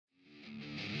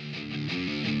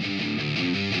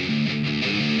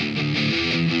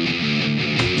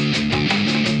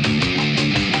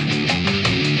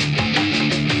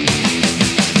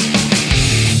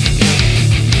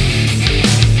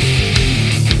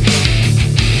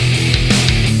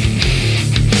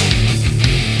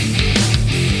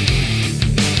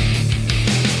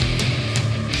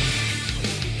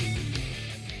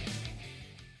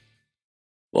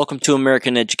Welcome to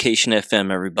American Education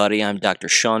FM, everybody. I'm Dr.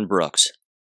 Sean Brooks.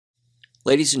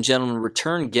 Ladies and gentlemen,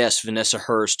 return guest Vanessa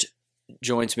Hurst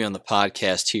joins me on the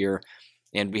podcast here,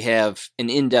 and we have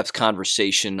an in-depth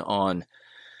conversation on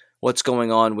what's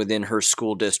going on within her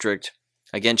school district.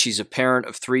 Again, she's a parent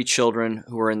of 3 children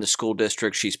who are in the school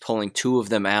district. She's pulling 2 of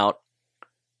them out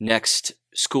next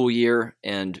school year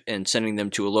and sending them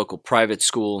to a local private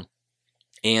school.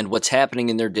 And what's happening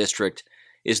in their district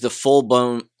is the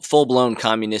full-blown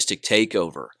communistic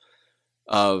takeover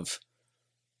of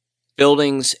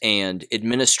buildings and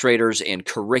administrators and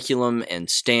curriculum and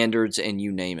standards and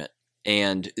you name it.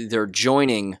 And they're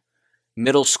joining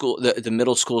middle school, the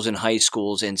middle schools and high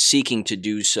schools, and seeking to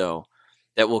do so.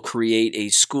 That will create a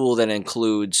school that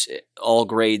includes all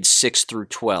grades 6 through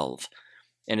 12.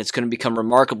 And it's going to become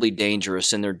remarkably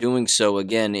dangerous, and they're doing so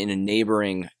again in a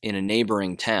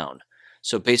neighboring town.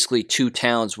 So basically 2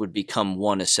 towns would become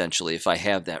one, essentially, if I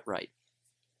have that right.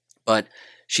 But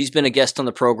she's been a guest on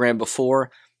the program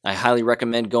before. I highly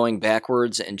recommend going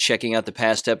backwards and checking out the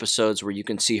past episodes where you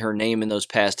can see her name in those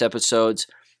past episodes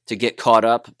to get caught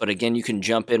up. But again, you can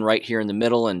jump in right here in the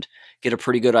middle and get a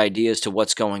pretty good idea as to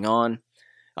what's going on.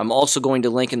 I'm also going to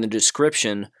link in the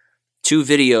description 2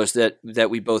 videos that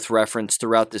we both referenced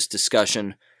throughout this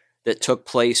discussion that took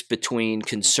place between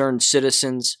concerned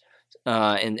citizens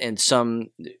and some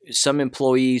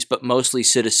employees, but mostly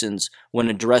citizens, when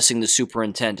addressing the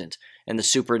superintendent and the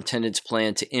superintendent's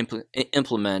plan to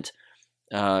implement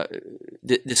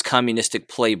this communistic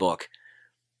playbook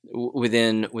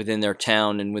within their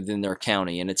town and within their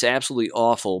county. And it's absolutely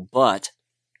awful, but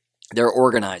they're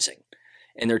organizing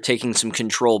and they're taking some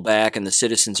control back, and the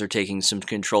citizens are taking some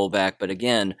control back. But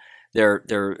again,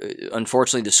 they're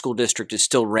unfortunately, the school district is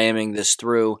still ramming this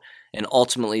through, and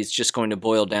ultimately it's just going to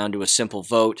boil down to a simple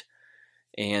vote,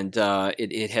 and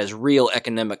it has real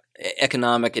economic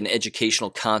and educational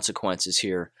consequences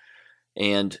here.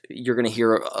 And you're going to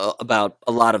hear about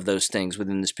a lot of those things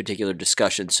within this particular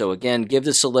discussion. So again, give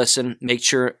this a listen. Make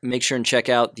sure and check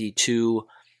out the 2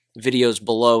 videos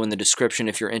below in the description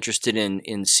if you're interested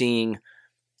in seeing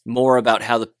more about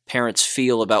how the parents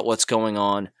feel about what's going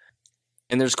on.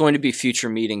 And there's going to be future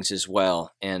meetings as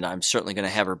well, and I'm certainly going to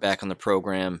have her back on the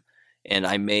program. And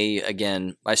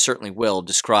I certainly will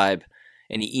describe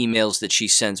any emails that she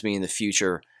sends me in the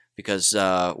future, because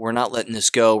we're not letting this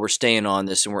go. We're staying on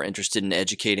this, and we're interested in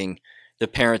educating the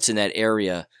parents in that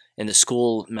area and the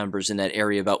school members in that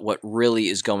area about what really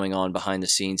is going on behind the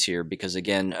scenes here. Because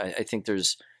again, I think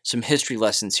there's some history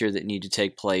lessons here that need to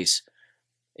take place.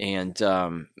 And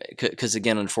because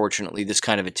again, unfortunately, this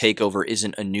kind of a takeover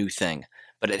isn't a new thing,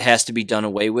 but it has to be done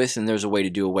away with, and there's a way to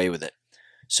do away with it.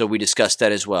 So we discussed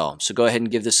that as well. So go ahead and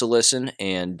give this a listen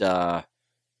and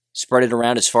spread it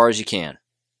around as far as you can.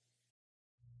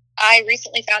 I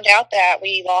recently found out that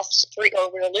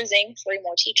we're losing 3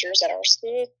 more teachers at our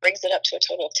school. Brings it up to a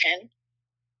total of 10.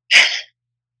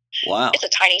 Wow. It's a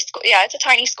tiny school. Yeah, it's a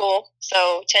tiny school.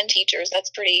 So 10 teachers.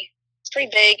 It's pretty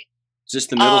big. Is this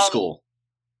the middle school?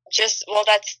 That's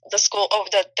the school. Oh,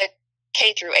 the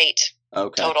K through 8.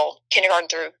 Okay. Total, kindergarten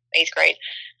through 8th grade.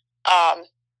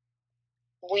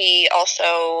 We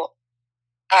also,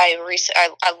 I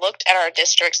looked at our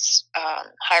district's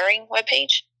hiring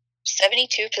webpage.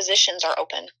 72 positions are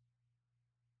open,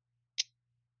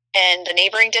 and the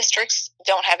neighboring districts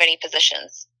don't have any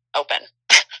positions open.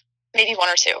 Maybe 1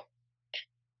 or 2.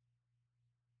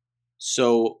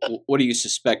 So, what do you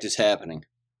suspect is happening?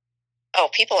 Oh,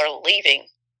 people are leaving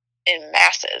in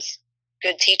masses.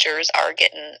 Good teachers are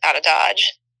getting out of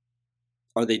Dodge.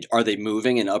 Are they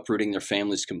moving and uprooting their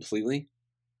families completely?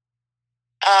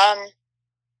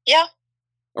 Yeah.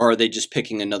 Or are they just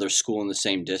picking another school in the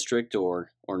same district,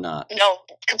 or not? No,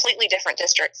 completely different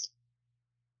districts.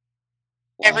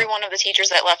 Wow. Every one of the teachers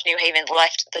that left New Haven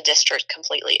left the district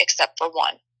completely, except for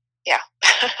 1. Yeah.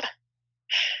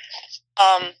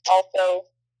 Also,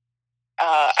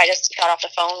 I just got off the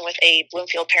phone with a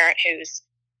Bloomfield parent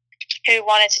who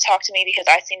wanted to talk to me because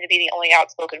I seem to be the only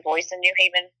outspoken voice in New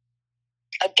Haven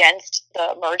against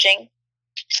the merging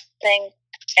thing,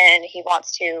 and he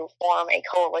wants to form a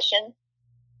coalition.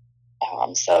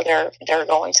 So they're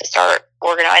going to start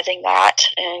organizing that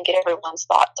and get everyone's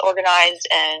thoughts organized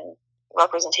and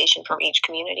representation from each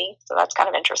community. So that's kind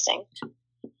of interesting.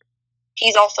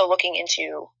 He's also looking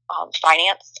into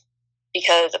finance,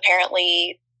 because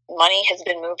apparently money has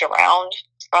been moved around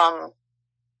from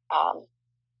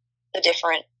the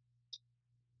different,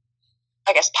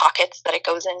 I guess, pockets that it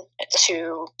goes in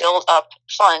to build up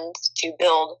funds to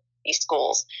build these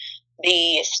schools.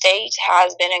 The state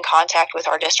has been in contact with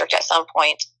our district at some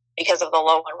point because of the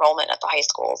low enrollment at the high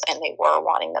schools, and they were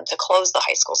wanting them to close the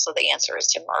high school. So the answer is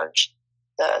to merge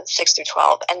the 6 through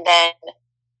 12. And then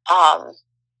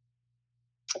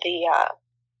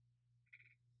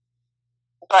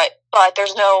but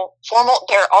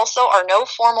there also are no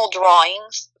formal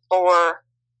drawings for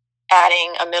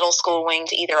adding a middle school wing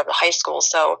to either of the high schools.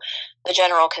 So the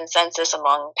general consensus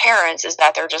among parents is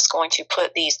that they're just going to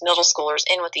put these middle schoolers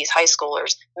in with these high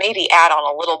schoolers, maybe add on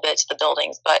a little bit to the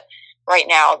buildings, but right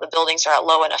now the buildings are at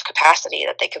low enough capacity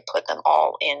that they could put them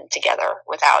all in together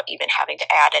without even having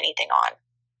to add anything on.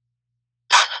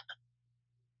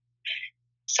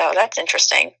 So that's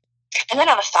interesting. And then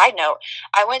on a side note,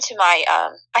 I went to my,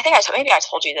 maybe I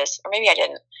told you this, or maybe I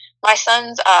didn't. My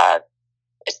son's,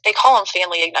 they call them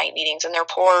family ignite meetings, and they're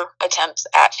poor attempts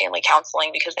at family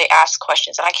counseling because they ask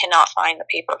questions, and I cannot find the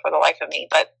paper for the life of me,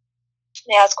 but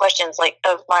they ask questions like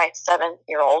of my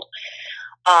 7-year-old,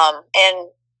 and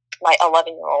my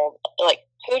 11-year-old, like,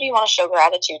 who do you want to show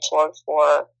gratitude toward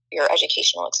for your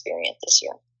educational experience this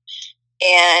year?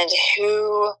 And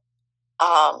who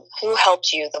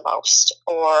helped you the most,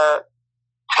 or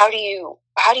where do you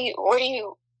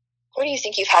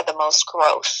think you've had the most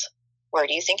growth? Where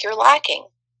do you think you're lacking?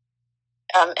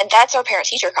 And that's our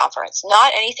parent-teacher conference,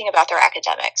 not anything about their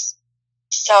academics.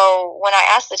 So when I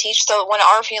asked when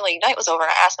our family ignite was over,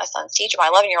 and I asked my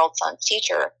 11-year-old son's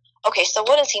teacher, okay, so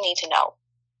what does he need to know?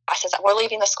 I said, we're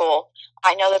leaving the school.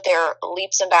 I know that they're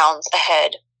leaps and bounds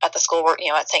ahead at the school,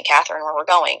 at St. Catherine where we're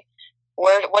going.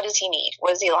 What does he need?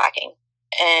 What is he lacking?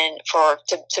 And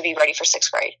to be ready for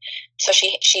 6th grade. So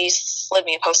she slid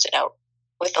me a Post-it note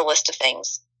with a list of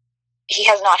things. He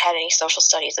has not had any social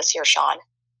studies this year, Sean.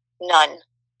 None.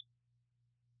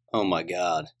 Oh my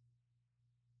God.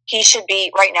 He should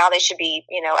be, right now they should be,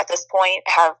 at this point,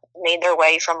 have made their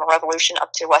way from a revolution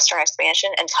up to Western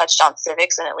expansion and touched on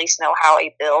civics and at least know how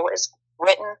a bill is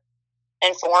written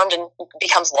and formed and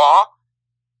becomes law.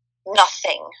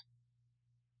 Nothing.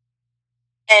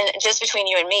 And just between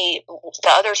you and me, the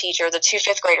other teacher, the 2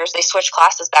 5th graders, they switch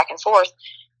classes back and forth.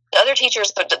 The other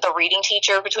teachers, the reading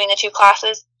teacher between the 2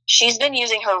 classes, she's been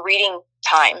using her reading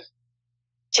time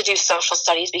to do social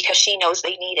studies because she knows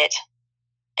they need it.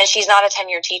 And she's not a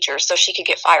tenured teacher, so she could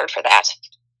get fired for that.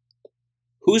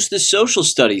 Who's the social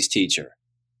studies teacher?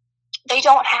 They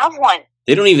don't have one.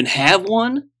 They don't even have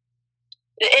one?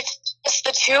 It's just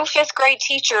the 2 5th grade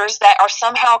teachers that are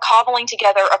somehow cobbling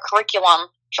together a curriculum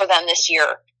for them this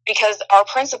year, because our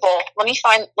principal, let me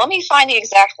find the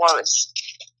exact words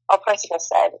our principal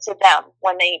said to them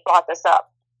when they brought this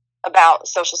up about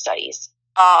social studies.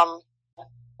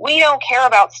 We don't care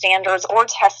about standards or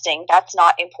testing. That's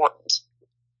not important.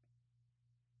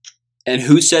 And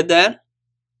who said that?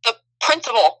 The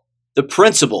principal. The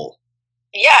principal.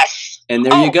 Yes. And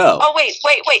there you go. Oh, wait.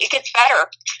 It gets better.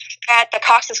 At the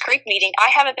Cox's Creek meeting, I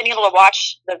haven't been able to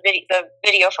watch the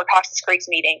video for Cox's Creek's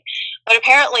meeting, but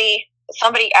apparently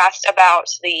somebody asked about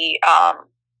the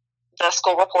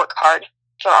school report card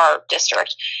for our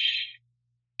district.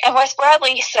 And Wes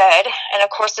Bradley said, and of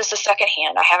course this is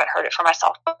secondhand, I haven't heard it for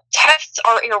myself, but tests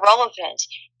are irrelevant.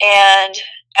 And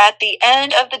at the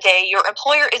end of the day, your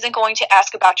employer isn't going to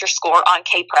ask about your score on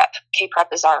K-Prep.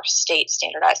 K-Prep is our state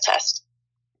standardized test.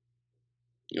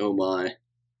 Oh my.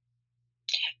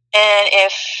 And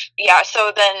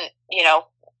so then,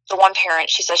 the one parent,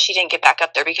 she says she didn't get back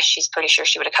up there because she's pretty sure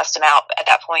she would have cussed him out at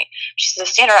that point. She says the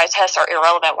standardized tests are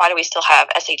irrelevant. Why do we still have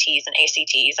SATs and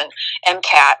ACTs and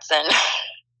MCATs and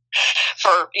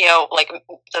for,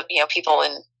 people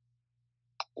in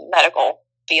medical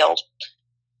field?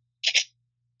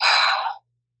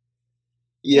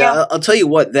 Yeah, I'll tell you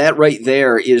what, that right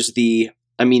there is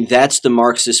that's the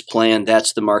Marxist plan.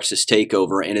 That's the Marxist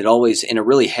takeover. And it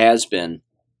really has been.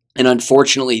 And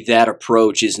unfortunately, that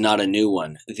approach is not a new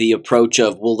one. The approach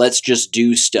of, well, let's just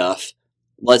do stuff.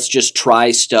 Let's just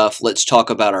try stuff. Let's talk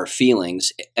about our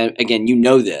feelings. And again,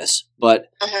 this, but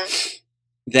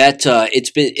that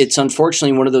it's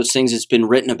unfortunately one of those things that's been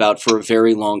written about for a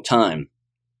very long time.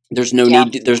 There's no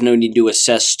need to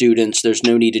assess students. There's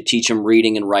no need to teach them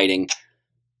reading and writing.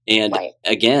 And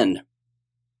again,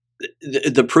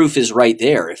 the proof is right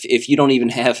there. If you don't even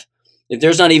have, if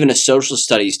there's not even a social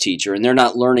studies teacher and they're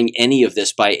not learning any of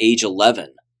this by age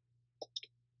 11,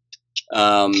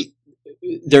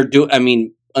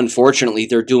 unfortunately,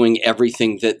 they're doing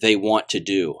everything that they want to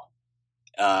do.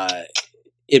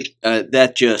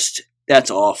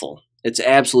 That's awful. It's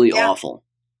absolutely awful.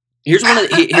 Here's one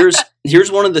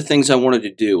of the things I wanted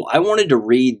to do. I wanted to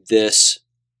read this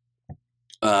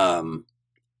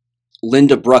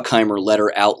Linda Bruckheimer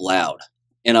letter out loud,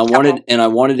 and I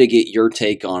wanted to get your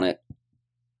take on it.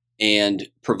 and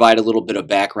provide a little bit of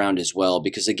background as well,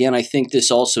 because again, I think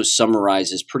this also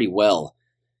summarizes pretty well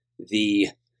the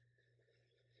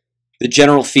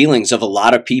general feelings of a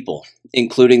lot of people,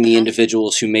 including the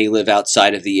individuals who may live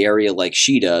outside of the area like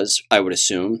she does, I would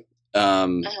assume,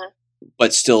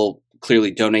 but still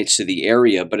clearly donates to the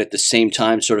area, but at the same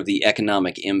time, sort of the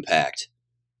economic impact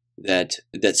that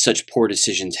such poor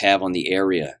decisions have on the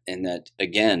area. And that,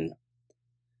 again,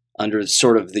 under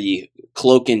sort of the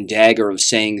cloak and dagger of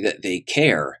saying that they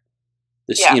care,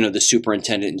 the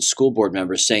superintendent and school board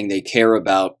members saying they care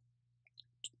about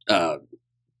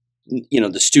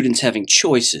the students having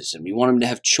choices, and we want them to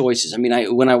have choices. I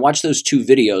mean, when I watch those two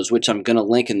videos, which I'm going to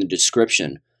link in the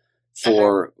description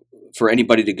for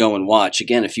anybody to go and watch,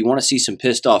 again, if you want to see some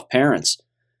pissed off parents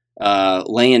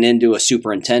laying into a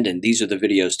superintendent, these are the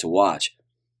videos to watch.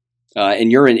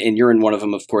 And you're in one of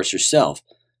them, of course, yourself.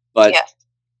 But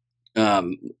I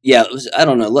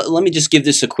don't know. Let me just give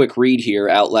this a quick read here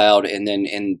out loud,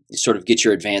 and sort of get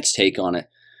your advanced take on it.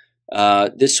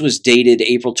 This was dated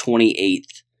April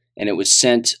 28th. And it was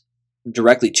sent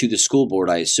directly to the school board,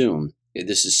 I assume.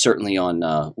 This is certainly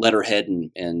on letterhead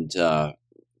and an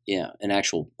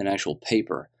actual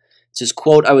paper. It says,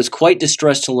 quote, "I was quite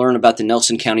distressed to learn about the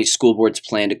Nelson County School Board's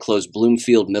plan to close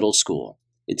Bloomfield Middle School.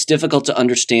 It's difficult to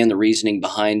understand the reasoning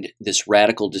behind this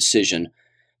radical decision,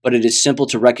 but it is simple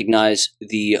to recognize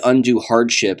the undue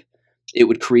hardship it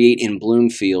would create in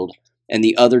Bloomfield and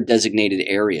the other designated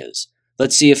areas.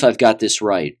 Let's see if I've got this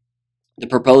right. The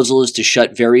proposal is to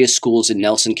shut various schools in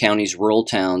Nelson County's rural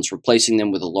towns, replacing them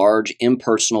with a large,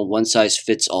 impersonal,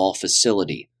 one-size-fits-all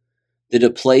facility. The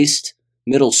displaced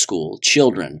middle school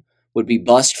children would be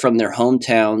bused from their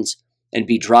hometowns and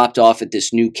be dropped off at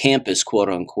this new campus,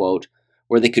 quote-unquote,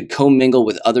 where they could commingle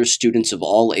with other students of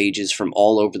all ages from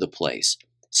all over the place.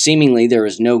 Seemingly, there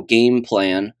is no game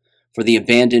plan for the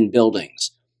abandoned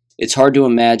buildings. It's hard to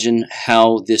imagine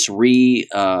how this rigmarole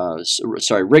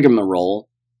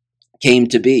came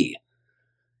to be."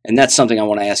 And that's something I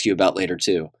want to ask you about later,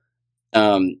 too.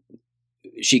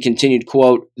 She continued,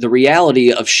 quote, "The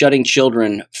reality of shuttling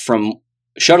children from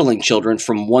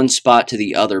one spot to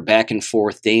the other, back and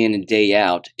forth, day in and day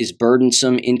out, is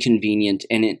burdensome, inconvenient,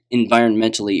 and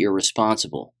environmentally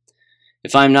irresponsible.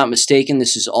 If I am not mistaken,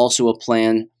 this is also a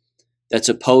plan that's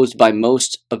opposed by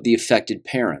most of the affected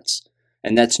parents,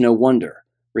 and that's no wonder.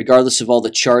 Regardless of all the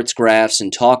charts, graphs,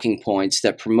 and talking points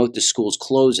that promote the school's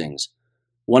closings,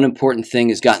 one important thing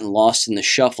has gotten lost in the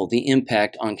shuffle: the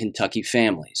impact on Kentucky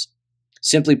families.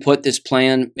 Simply put, this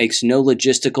plan makes no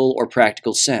logistical or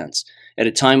practical sense. At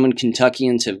a time when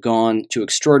Kentuckians have gone to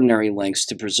extraordinary lengths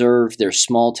to preserve their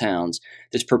small towns,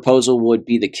 this proposal would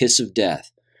be the kiss of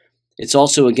death. It's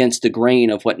also against the grain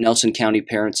of what Nelson County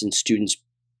parents and students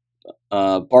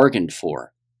bargained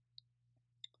for.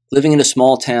 Living in a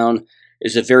small town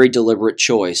is a very deliberate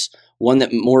choice, one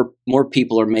that more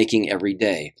people are making every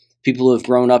day. People who have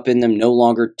grown up in them no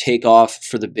longer take off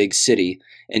for the big city,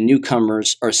 and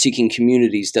newcomers are seeking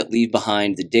communities that leave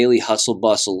behind the daily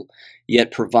hustle-bustle,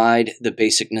 yet provide the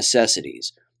basic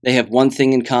necessities. They have one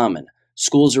thing in common: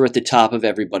 schools are at the top of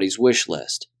everybody's wish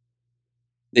list.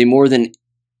 They, more than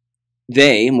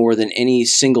any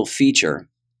single feature,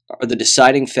 are the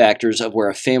deciding factors of where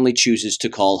a family chooses to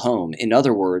call home. In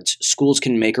other words, schools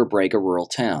can make or break a rural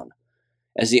town.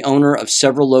 As the owner of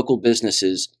several local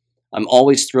businesses, I'm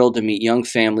always thrilled to meet young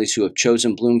families who have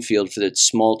chosen Bloomfield for its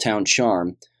small-town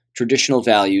charm, traditional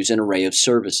values, and array of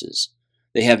services.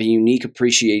 They have a unique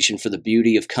appreciation for the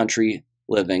beauty of country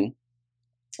living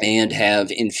and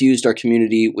have infused our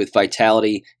community with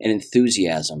vitality and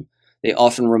enthusiasm. They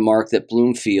often remark that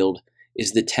Bloomfield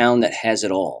is the town that has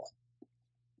it all."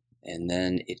 And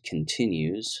then it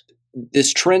continues.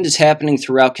 "This trend is happening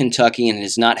throughout Kentucky and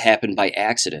has not happened by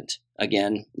accident."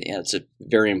 Again, it's a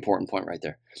very important point right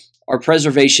there. "Our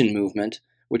preservation movement,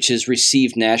 which has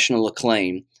received national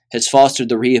acclaim, has fostered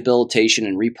the rehabilitation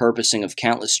and repurposing of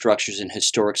countless structures in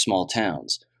historic small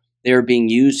towns. They are being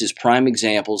used as prime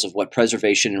examples of what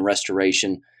preservation and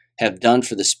restoration have done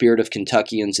for the spirit of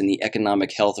Kentuckians and the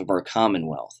economic health of our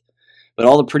Commonwealth. But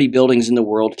all the pretty buildings in the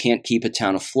world can't keep a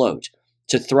town afloat.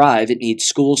 To thrive, it needs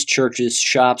schools, churches,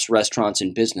 shops, restaurants,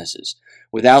 and businesses.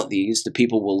 Without these, the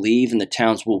people will leave and the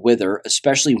towns will wither,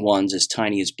 especially ones as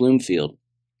tiny as Bloomfield.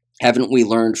 Haven't we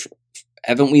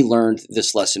learned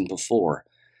this lesson before?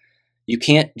 You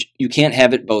can't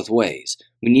have it both ways.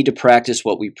 We need to practice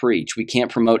what we preach. We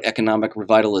can't promote economic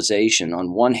revitalization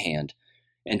on one hand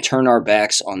and turn our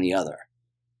backs on the other.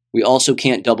 We also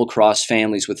can't double-cross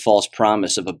families with false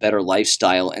promise of a better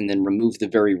lifestyle and then remove the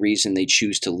very reason they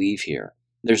choose to leave here.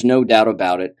 There's no doubt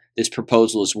about it. This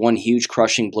proposal is one huge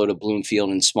crushing blow to Bloomfield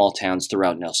and small towns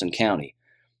throughout Nelson County.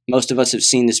 Most of us have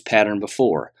seen this pattern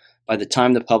before. By the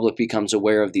time the public becomes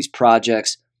aware of these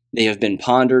projects, they have been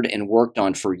pondered and worked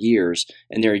on for years,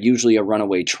 and they're usually a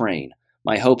runaway train.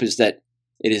 My hope is that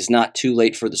it is not too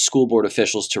late for the school board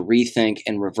officials to rethink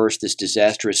and reverse this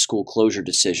disastrous school closure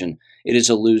decision. It is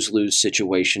a lose-lose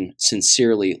situation.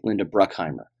 Sincerely, Linda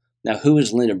Bruckheimer. Now, who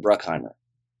is Linda Bruckheimer?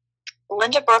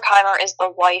 Linda Bruckheimer is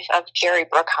the wife of Jerry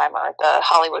Bruckheimer, the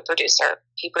Hollywood producer.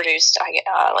 He produced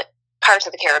like Pirates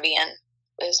of the Caribbean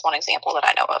is one example that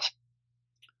I know of.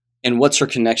 And what's her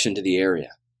connection to the area?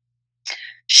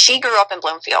 She grew up in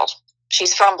Bloomfield.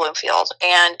 She's from Bloomfield,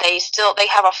 and they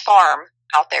have a farm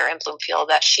out there in Bloomfield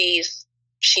that she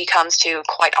comes to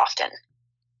quite often.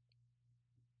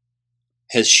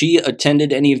 Has she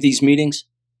attended any of these meetings?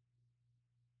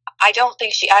 I don't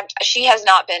think she has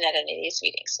not been at any of these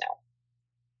meetings, no.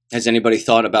 Has anybody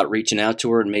thought about reaching out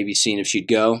to her and maybe seeing if she'd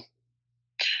go?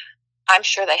 I'm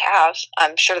sure they have.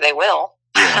 I'm sure they will.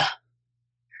 Yeah.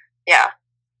 Yeah.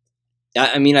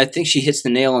 I mean, I think she hits the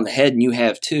nail on the head, and you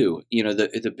have too. You know,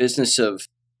 the business of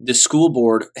the school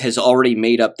board has already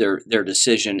made up their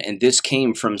decision, and this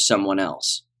came from someone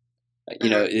else. You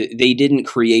know, they didn't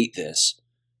create this.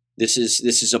 This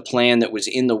is a plan that was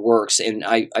in the works, and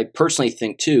I personally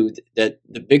think too that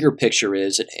the bigger picture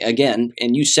is, again,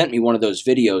 and you sent me one of those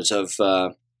videos of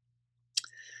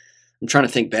I'm trying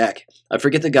to think back. I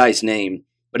forget the guy's name,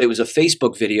 but it was a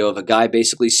Facebook video of a guy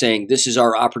basically saying, this is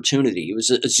our opportunity. It was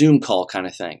a Zoom call kind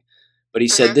of thing. But he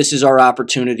said, this is our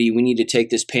opportunity. We need to take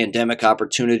this pandemic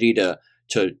opportunity to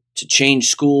change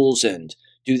schools and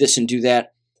do this and do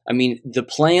that. I mean, the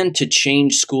plan to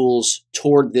change schools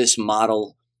toward this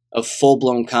model of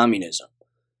full-blown communism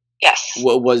yes,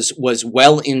 was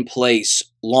well in place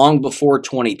long before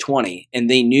 2020. And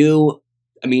they knew,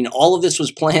 I mean, all of this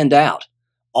was planned out.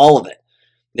 All of it.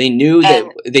 They knew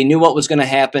what was going to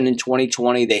happen in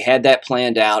 2020. They had that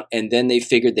planned out, and then they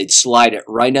figured they'd slide it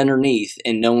right underneath,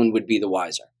 and no one would be the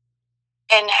wiser.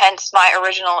 And hence my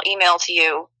original email to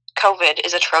you, COVID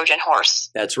is a Trojan horse.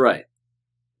 That's right.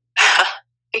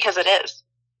 Because it is.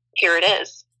 Here it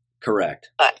is.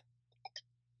 Correct. But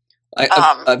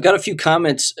I've got a few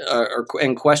comments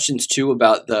and questions, too,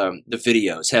 about the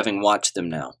videos, having watched them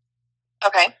now.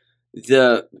 Okay.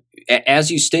 As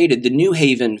you stated, the New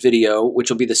Haven video, which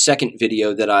will be the second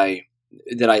video that I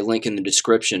link in the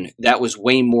description, that was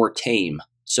way more tame,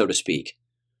 so to speak.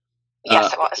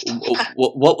 Yes, it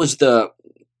was.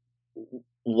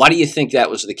 Why do you think that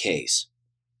was the case?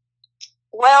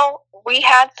 Well, we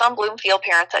had some Bloomfield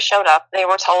parents that showed up. They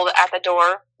were told at the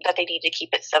door that they need to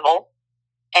keep it civil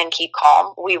and keep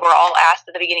calm. We were all asked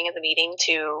at the beginning of the meeting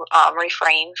to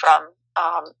refrain from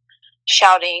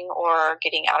shouting or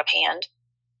getting out of hand.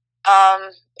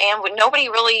 And nobody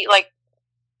really,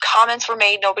 comments were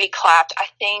made, nobody clapped. I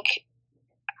think,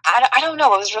 I don't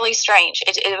know, it was really strange.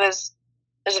 It was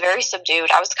very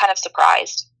subdued. I was kind of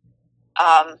surprised.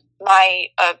 A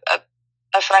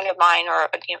friend of mine, or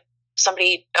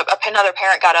somebody, another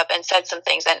parent got up and said some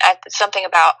things, and something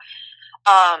about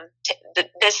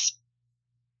this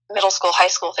middle school, high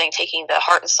school thing taking the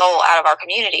heart and soul out of our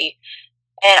community.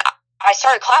 And I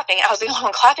started clapping. I was the only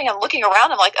one clapping. I'm looking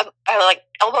around. I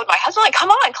elbowed my husband, come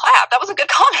on, clap. That was a good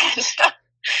comment.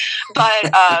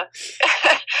 But,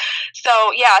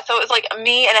 so it was like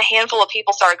me and a handful of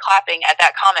people started clapping at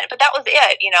that comment, but that was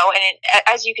it, and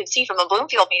as you can see from the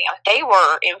Bloomfield meeting, they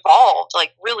were involved,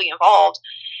 really involved.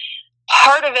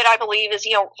 Part of it, I believe, is,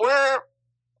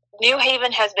 New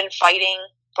Haven has been fighting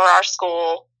for our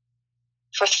school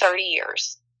for 30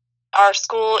 years. Our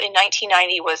school in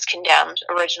 1990 was condemned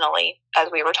originally, as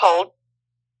we were told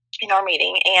in our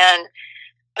meeting,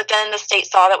 but then the state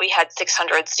saw that we had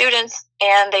 600 students,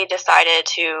 and they decided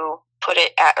to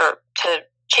to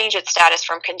change its status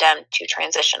from condemned to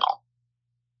transitional.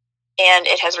 And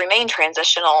it has remained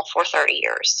transitional for 30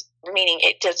 years, meaning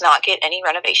it does not get any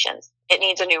renovations. It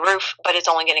needs a new roof, but it's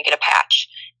only going to get a patch.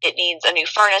 It needs a new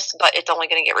furnace, but it's only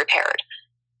going to get repaired.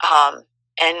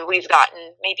 And we've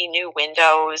gotten maybe new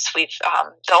windows.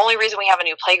 The only reason we have a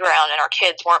new playground and our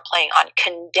kids weren't playing on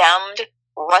condemned,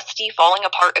 rusty, falling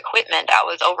apart equipment that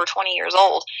was over 20 years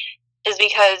old is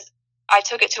because I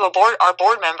took it to our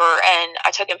board member, and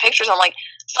I took him pictures. I'm like,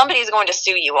 somebody's going to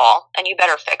sue you all, and you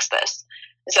better fix this.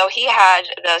 So he had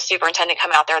the superintendent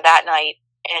come out there that night,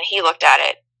 and he looked at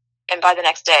it, and by the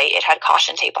next day, it had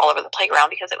caution tape all over the playground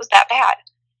because it was that bad.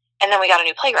 And then we got a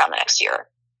new playground the next year.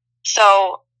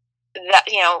 So that,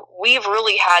 we've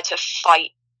really had to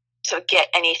fight to get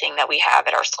anything that we have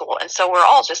at our school. And so we're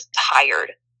all just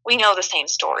tired. We know the same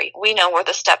story. We know we're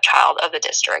the stepchild of the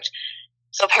district.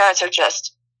 So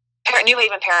New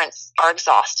Haven parents are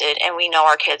exhausted, and we know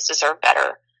our kids deserve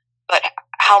better. But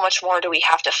how much more do we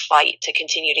have to fight to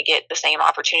continue to get the same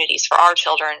opportunities for our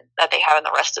children that they have in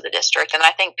the rest of the district? And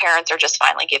I think parents are just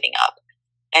finally giving up.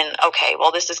 And, okay,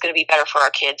 well, this is going to be better for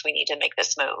our kids. We need to make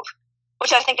this move,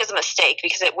 which I think is a mistake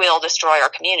because it will destroy our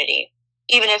community.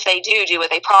 Even if they do what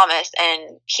they promise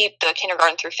and keep the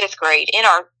kindergarten through 5th grade in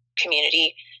our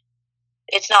community,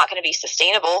 it's not going to be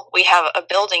sustainable. We have a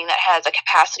building that has a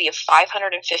capacity of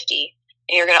 550,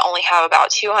 and you're going to only have about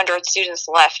 200 students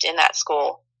left in that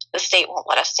school. The state won't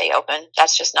let us stay open.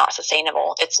 That's just not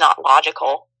sustainable. It's not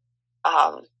logical.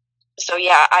 So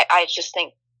yeah, I just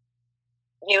think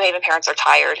New Haven parents are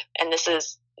tired, and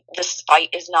this fight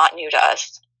is not new to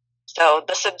us. So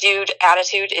the subdued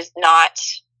attitude is not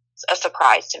a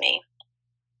surprise to me.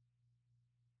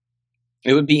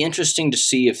 It would be interesting to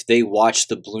see if they watch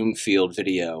the Bloomfield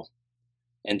video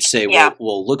and say,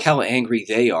 well, look how angry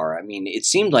they are. I mean, it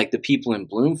seemed like the people in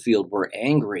Bloomfield were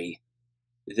angry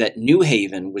that New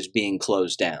Haven was being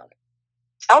closed down.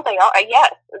 Oh, they are.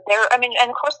 Yes. And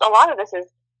of course, a lot of this is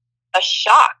a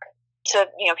shock to,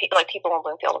 people in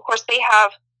Bloomfield. Of course, they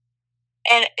have,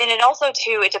 and it also,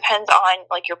 too, it depends on,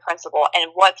 your principal and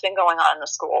what's been going on in the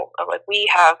school.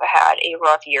 We have had a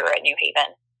rough year at New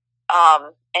Haven.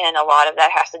 And a lot of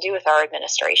that has to do with our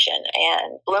administration.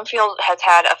 And Bloomfield has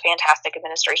had a fantastic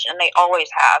administration, and they always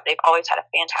have. They've always had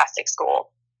a fantastic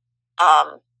school.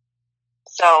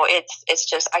 So it's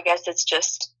just, I guess it's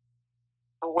just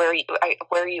where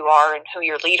you are and who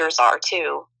your leaders are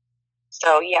too.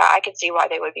 So yeah, I could see why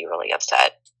they would be really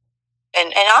upset,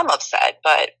 and I'm upset.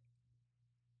 But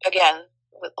again,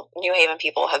 New Haven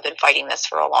people have been fighting this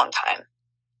for a long time.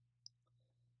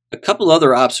 A couple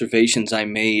other observations I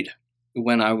made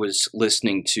when I was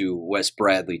listening to Wes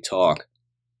Bradley talk.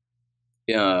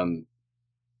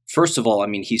 First of all, I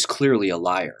mean, he's clearly a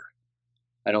liar.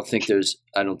 I don't think there's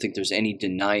any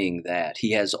denying that.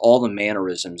 He has all the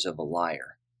mannerisms of a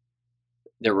liar.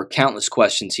 There were countless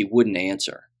questions he wouldn't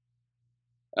answer.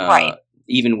 Right.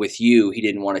 Even with you, he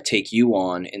didn't want to take you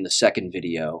on in the second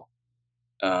video.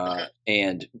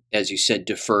 And as you said,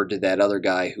 deferred to that other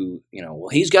guy who,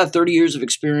 he's got 30 years of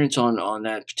experience on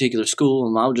that particular school,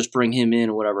 and I'll just bring him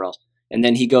in or whatever else. And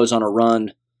then he goes on a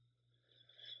run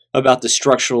about the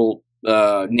structural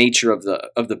nature of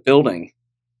the building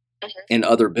and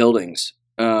other buildings.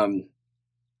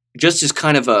 Just as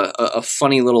kind of a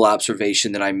funny little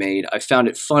observation that I made, I found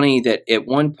it funny that at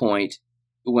one point,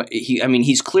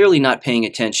 he's clearly not paying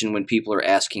attention when people are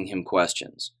asking him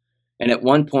questions. And at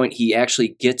one point, he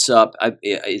actually gets up.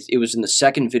 It was in the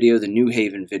second video, the New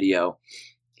Haven video.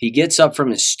 He gets up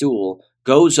from his stool,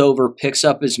 goes over, picks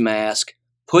up his mask,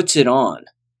 puts it on,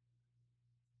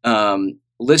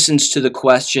 listens to the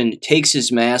question, takes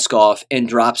his mask off, and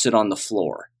drops it on the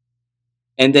floor.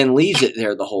 And then leaves it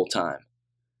there the whole time.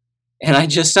 And I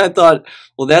thought,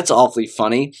 well, that's awfully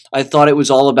funny. I thought it was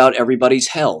all about everybody's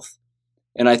health.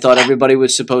 And I thought everybody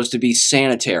was supposed to be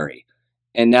sanitary.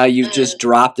 And now you've just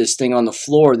dropped this thing on the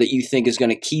floor that you think is going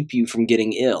to keep you from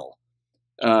getting ill.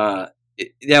 That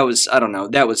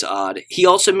was odd. He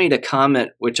also made a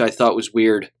comment which I thought was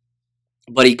weird,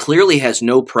 but he clearly has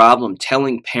no problem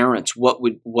telling parents what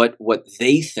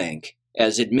they think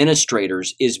as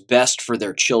administrators is best for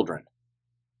their children.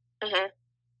 Mm-hmm.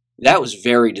 That was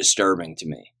very disturbing to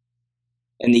me.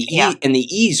 And the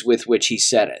ease with which he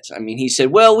said it. I mean, he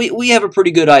said, well, we have a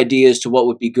pretty good idea as to what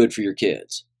would be good for your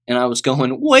kids. And I was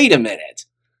going, wait a minute.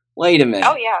 Oh,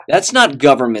 yeah. That's not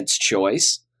government's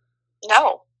choice.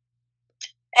 No.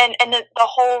 And the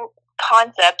whole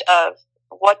concept of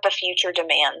what the future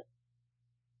demands,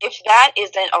 if that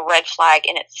isn't a red flag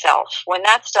in itself, when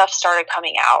that stuff started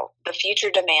coming out, the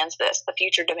future demands this, the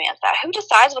future demands that. Who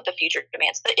decides what the future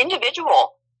demands? The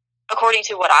individual, according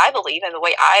to what I believe and the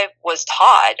way I was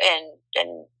taught,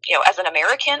 and as an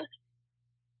American,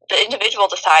 the individual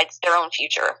decides their own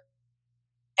future.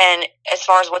 And as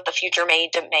far as what the future may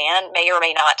or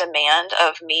may not demand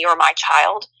of me or my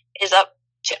child, is up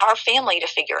to our family to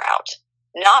figure out,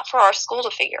 not for our school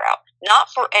to figure out, not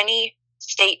for any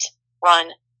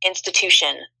state-run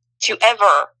institution to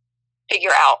ever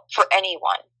figure out for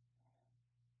anyone.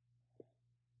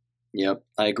 Yep,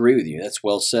 I agree with you. That's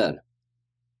well said.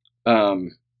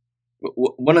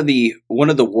 One of the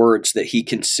words that he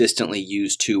consistently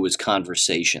used too was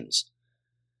conversations.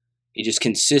 He just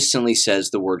consistently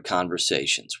says the word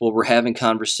conversations. Well, we're having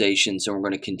conversations, and we're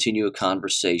going to continue a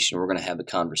conversation. We're going to have a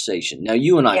conversation. Now,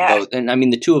 you and I both, and I mean,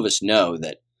 the two of us know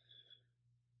that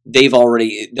they're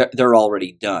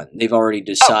already done. They've already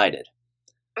decided.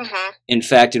 Oh. Mm-hmm. In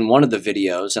fact, in one of the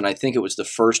videos, and I think it was the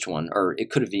first one, or it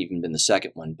could have even been the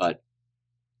second one, but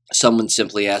someone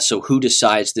simply asks, so who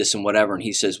decides this and whatever? And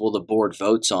he says, well, the board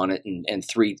votes on it, and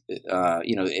three,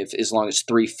 if as long as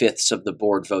 3/5 of the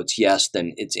board votes yes,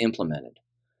 then it's implemented.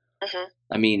 Mm-hmm.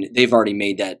 I mean, they've already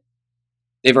made up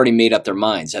their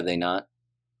minds, have they not?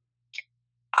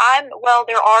 Well,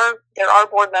 there are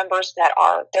board members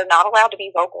they're not allowed to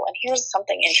be vocal. And here's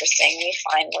something interesting. Let me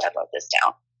find where I wrote this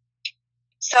down.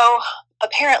 So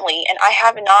apparently, and I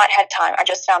have not had time, I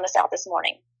just found this out this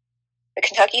morning. The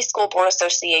Kentucky School Board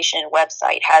Association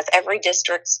website has every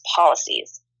district's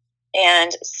policies.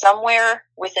 And somewhere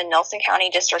within Nelson County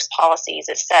District's policies,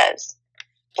 it says,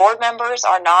 board members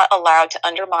are not allowed to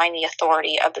undermine the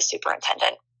authority of the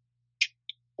superintendent.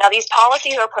 Now, these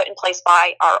policies are put in place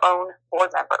by our own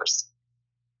board members.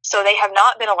 So they have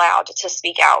not been allowed to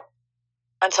speak out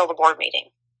until the board meeting,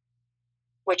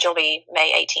 which will be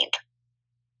May 18th.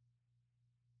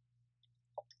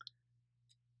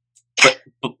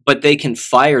 But they can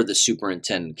fire the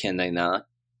superintendent, can they not?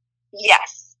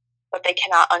 Yes, but they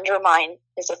cannot undermine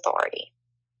his authority.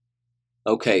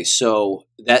 Okay, so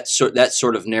that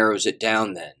sort of narrows it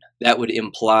down then. That would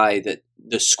imply that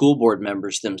the school board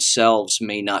members themselves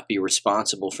may not be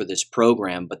responsible for this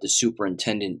program, but the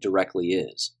superintendent directly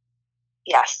is.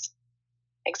 Yes,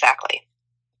 exactly.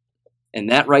 And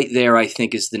that right there, I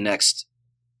think, is the next,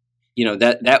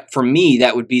 that for me,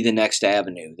 that would be the next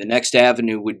avenue. The next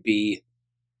avenue would be,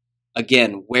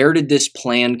 again, where did this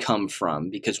plan come from?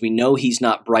 Because we know he's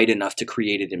not bright enough to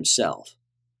create it himself.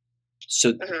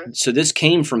 So this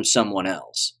came from someone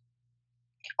else.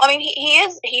 I mean, he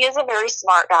is a very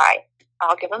smart guy.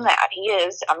 I'll give him that. He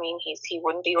is. I mean, he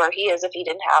wouldn't be where he is if he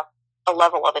didn't have a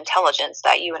level of intelligence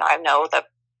that you and I know that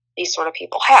these sort of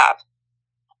people have.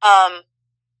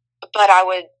 But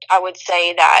I would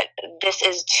say that this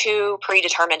is too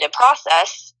predetermined a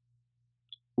process.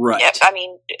 Right. I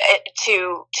mean,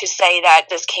 to say that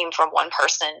this came from one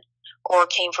person or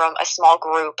came from a small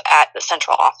group at the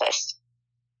central office.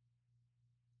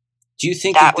 Do you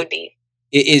think that would be?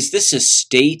 Is this a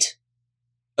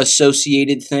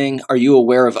state-associated thing? Are you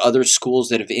aware of other schools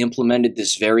that have implemented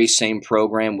this very same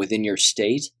program within your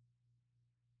state?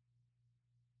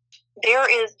 There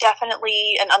is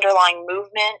definitely an underlying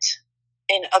movement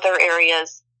in other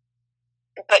areas,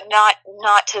 but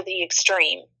not to the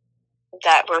extreme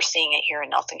that we're seeing it here in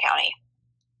Nelson County.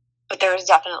 But there is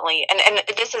definitely, and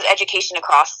this is education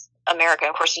across America.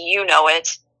 Of course, you know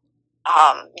it.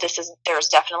 There's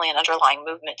definitely an underlying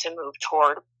movement to move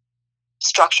toward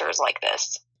structures like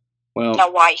this. Well, now,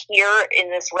 why here in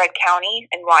this red county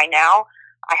and why now,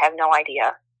 I have no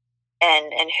idea.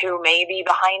 And who may be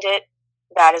behind it,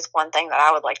 that is one thing that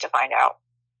I would like to find out.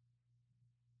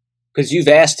 Because you've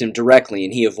asked him directly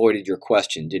and he avoided your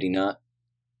question, did he not?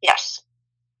 Yes.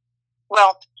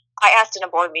 Well, I asked in a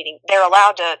board meeting. They're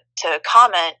allowed to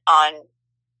comment on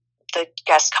the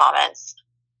guest comments,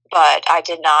 but I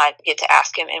did not get to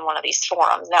ask him in one of these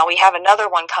forums. Now, we have another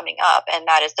one coming up, and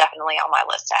that is definitely on my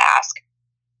list to ask.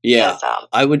 Yeah,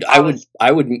 I would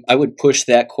push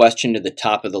that question to the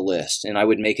top of the list, and I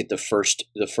would make it the first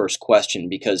question,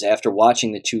 because after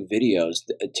watching the two videos,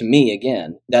 to me,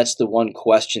 again, that's the one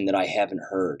question that I haven't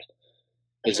heard.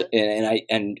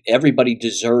 And everybody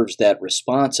deserves that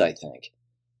response, I think.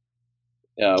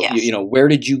 Yes. Where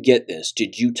did you get this?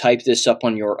 Did you type this up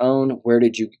on your own? Where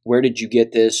did you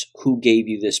get this? Who gave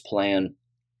you this plan?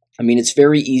 I mean, it's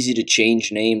very easy to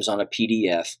change names on a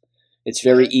PDF. It's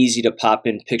very easy to pop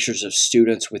in pictures of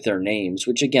students with their names,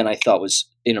 which again I thought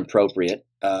was inappropriate.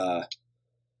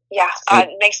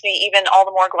 It makes me even all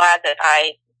the more glad that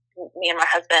me and my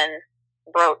husband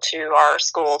wrote to our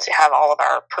school to have all of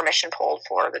our permission pulled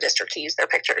for the district to use their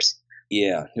pictures.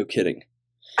 Yeah, no kidding.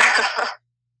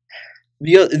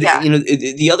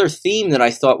 The other theme that I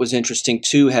thought was interesting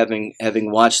too, having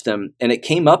watched them, and it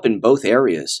came up in both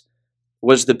areas,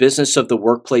 was the business of the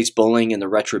workplace bullying and the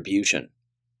retribution.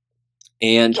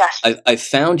 And yes. I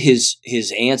found his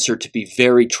answer to be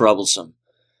very troublesome.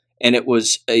 And it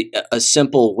was a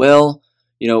simple,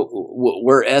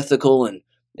 we're ethical and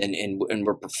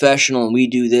we're professional and we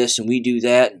do this and we do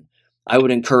that. And I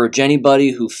would encourage anybody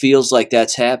who feels like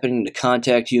that's happening to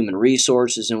contact human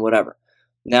resources and whatever.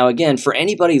 Now, again, for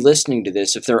anybody listening to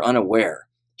this, if they're unaware,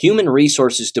 human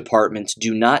resources departments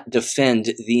do not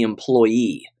defend the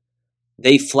employee.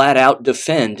 They flat out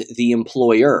defend the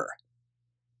employer.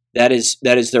 That is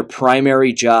their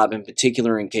primary job, in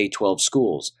particular in K-12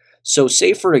 schools. So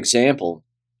say, for example,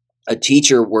 a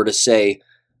teacher were to say,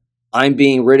 I'm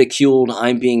being ridiculed,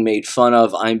 I'm being made fun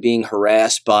of, I'm being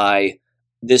harassed by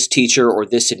this teacher or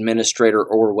this administrator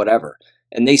or whatever,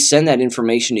 and they send that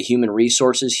information to Human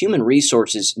Resources. Human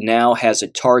Resources now has a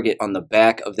target on the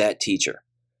back of that teacher.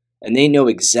 and they know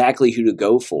exactly who to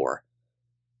go for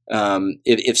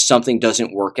if something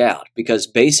doesn't work out. Because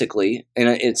basically, and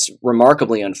it's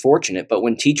remarkably unfortunate, but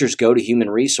when teachers go to human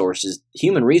resources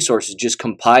just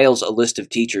compiles a list of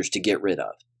teachers to get rid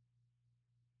of,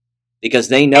 because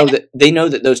they know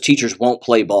that those teachers won't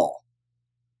play ball.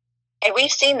 And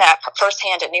we've seen that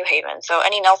firsthand at New Haven. So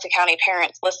any Nelson County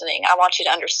parents listening, I want you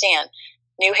to understand,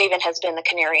 New Haven has been the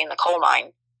canary in the coal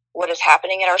mine. What is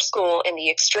happening at our school in the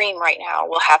extreme right now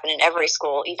will happen in every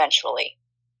school eventually.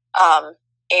 So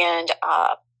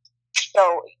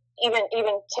even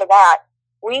to that,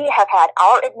 we have had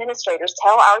our administrators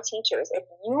tell our teachers, if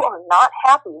you are not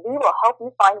happy, we will help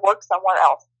you find work somewhere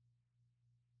else.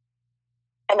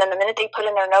 And then the minute they put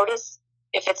in their notice,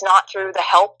 if it's not through the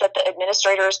help that the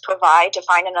administrators provide to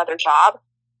find another job,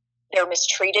 they're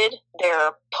mistreated.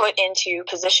 They're put into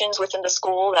positions within the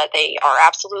school that they are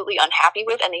absolutely unhappy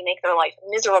with, and they make their life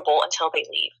miserable until they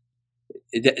leave.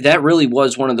 That really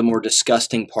was one of the more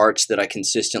disgusting parts that I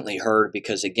consistently heard,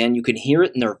 because again, you can hear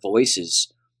it in their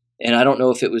voices. And I don't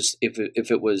know if it was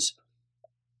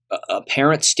a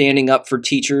parent standing up for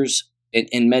teachers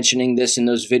and mentioning this in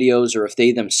those videos, or if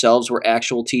they themselves were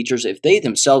actual teachers. If they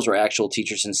themselves were actual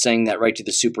teachers and saying that right to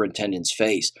the superintendent's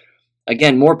face,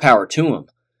 again, more power to them.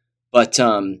 But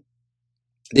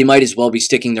they might as well be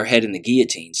sticking their head in the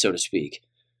guillotine, so to speak.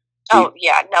 Oh,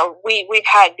 yeah. No, we've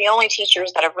had the only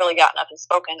teachers that have really gotten up and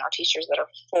spoken are teachers that are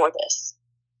for this.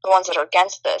 The ones that are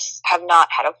against this have not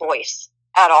had a voice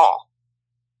at all.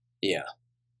 Yeah.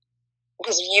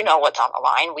 Because you know what's on the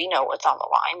line. We know what's on the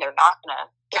line. They're not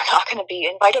gonna be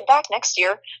invited back next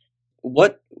year.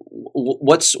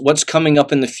 What's coming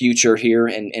up in the future here,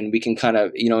 and we can kind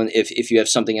of, if you have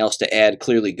something else to add,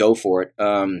 clearly go for it.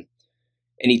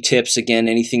 Any tips, again,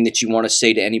 anything that you want to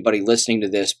say to anybody listening to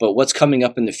this, but what's coming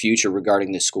up in the future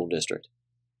regarding this school district?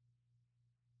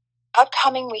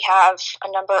 Upcoming, we have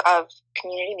a number of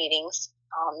community meetings.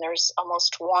 There's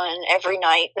almost one every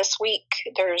night this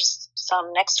week. There's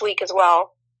some next week as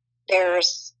well.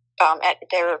 There's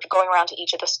they're going around to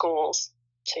each of the schools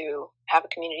to have a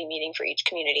community meeting for each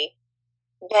community.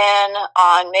 Then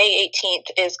on May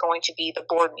 18th is going to be the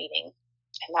board meeting,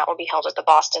 and that will be held at the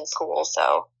Boston School.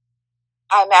 So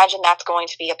I imagine that's going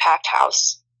to be a packed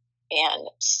house. And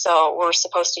so we're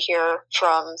supposed to hear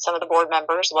from some of the board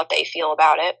members what they feel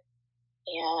about it.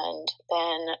 And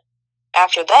then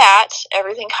after that,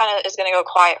 everything kind of is going to go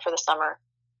quiet for the summer.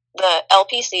 The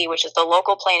LPC, which is the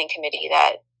local planning committee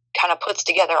that kind of puts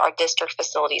together our district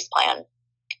facilities plan,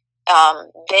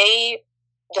 they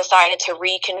decided to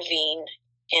reconvene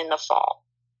in the fall.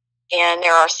 And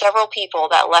there are several people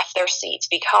that left their seats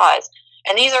because,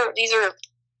 and these are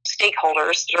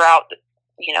stakeholders throughout,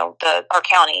 our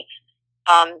county,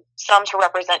 some to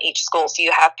represent each school. So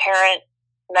you have parent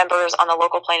members on the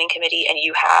local planning committee, and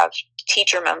you have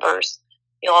teacher members.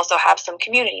 You'll also have some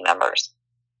community members,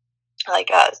 like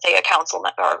say a council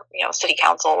member, or city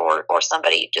council, or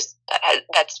somebody just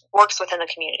that works within the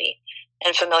community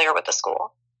and familiar with the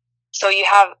school. So you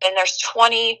have, and there's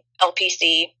 20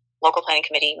 LPC, local planning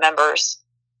committee members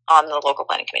on the local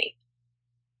planning committee.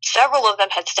 Several of them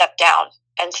had stepped down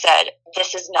and said,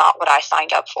 this is not what I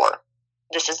signed up for.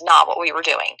 This is not what we were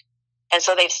doing. And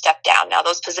so they've stepped down. Now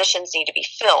those positions need to be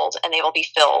filled, and they will be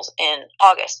filled in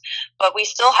August. But we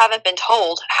still haven't been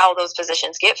told how those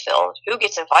positions get filled, who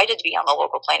gets invited to be on the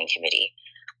local planning committee.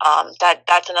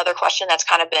 That's another question that's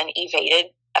kind of been evaded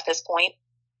at this point.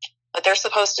 But they're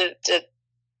supposed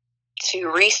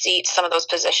to reseat some of those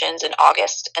positions in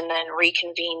August and then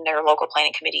reconvene their local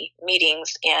planning committee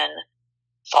meetings in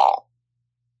fall.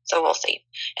 So we'll see.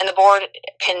 And the board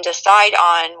can decide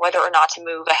on whether or not to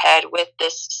move ahead with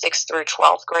this 6th through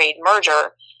 12th grade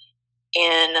merger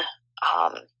in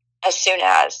as soon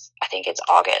as, I think it's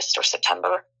August or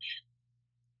September.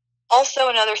 Also,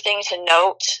 another thing to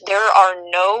note, there are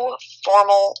no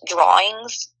formal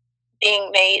drawings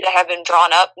being made that have been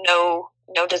drawn up, no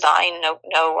design,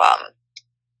 no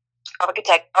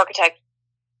architect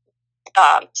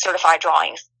certified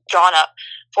drawings drawn up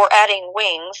for adding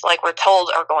wings, like we're told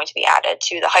are going to be added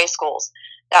to the high schools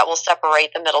that will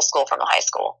separate the middle school from the high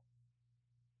school.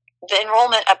 The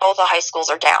enrollment at both the high schools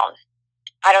are down.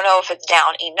 I don't know if it's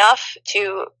down enough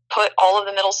to put all of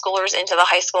the middle schoolers into the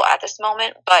high school at this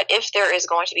moment, but if there is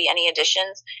going to be any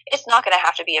additions, it's not going to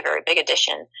have to be a very big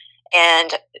addition.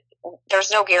 And there's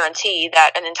no guarantee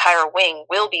that an entire wing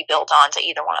will be built onto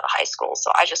either one of the high schools.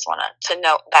 So I just want to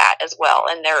note that as well.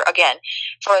 And there, again,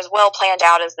 for as well planned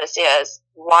out as this is,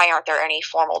 why aren't there any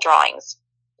formal drawings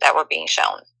that were being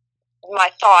shown?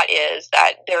 My thought is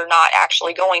that they're not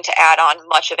actually going to add on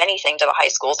much of anything to the high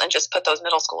schools and just put those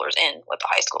middle schoolers in with the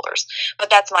high schoolers. But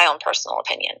that's my own personal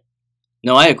opinion.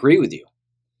 No, I agree with you.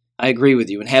 I agree with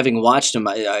you. And having watched them,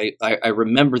 I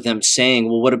remember them saying,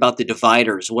 well, what about the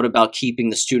dividers? What about keeping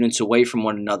the students away from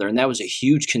one another? And that was a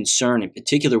huge concern, in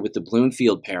particular with the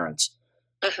Bloomfield parents.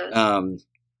 Mm-hmm.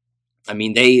 I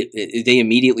mean, they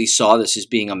immediately saw this as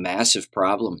being a massive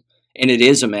problem. And it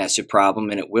is a massive problem,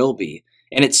 and it will be.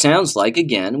 And it sounds like,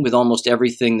 again, with almost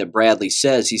everything that Bradley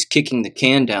says, he's kicking the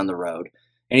can down the road.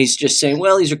 And he's just saying,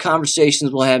 well, these are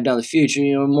conversations we'll have down the future.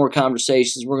 More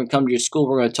conversations. We're going to come to your school.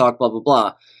 We're going to talk, blah,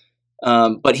 blah, blah.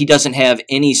 But he doesn't have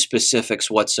any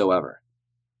specifics whatsoever.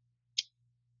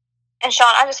 And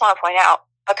Sean, I just want to point out,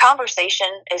 a conversation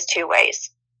is two ways.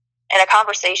 In a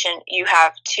conversation, you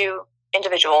have two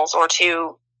individuals or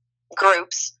two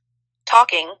groups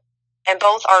talking, and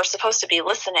both are supposed to be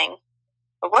listening,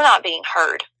 but we're not being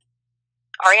heard.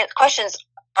 Our questions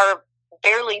are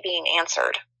barely being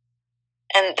answered,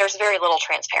 and there's very little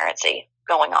transparency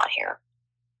going on here.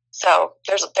 So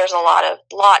there's a lot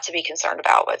to be concerned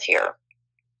about with here,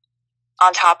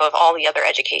 on top of all the other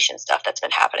education stuff that's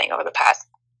been happening over the past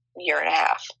year and a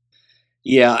half.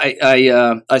 Yeah,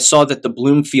 I saw that the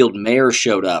Bloomfield mayor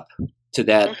showed up to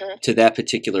that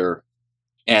particular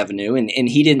avenue, and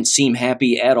he didn't seem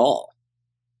happy at all.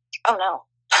 Oh no.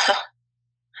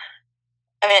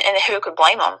 I mean, and who could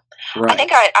blame them? Right. I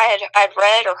think I'd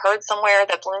read or heard somewhere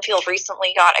that Bloomfield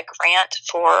recently got a grant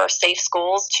for safe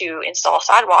schools to install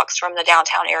sidewalks from the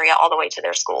downtown area all the way to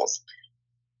their schools.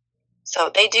 So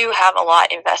they do have a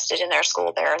lot invested in their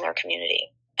school there in their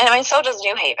community. And I mean, so does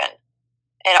New Haven.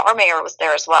 And our mayor was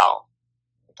there as well.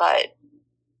 But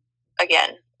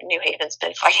again, New Haven's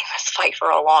been fighting this fight for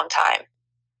a long time.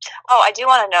 Oh, I do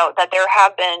want to note that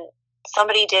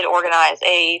somebody did organize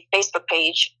a Facebook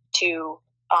page to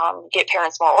get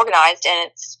parents more organized, and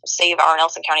it's Save Our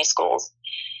Nelson County Schools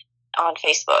on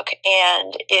Facebook.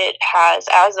 And it has,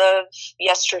 as of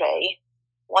yesterday,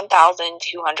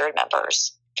 1,200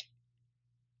 members.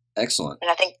 Excellent.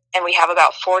 And we have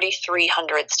about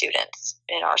 4,300 students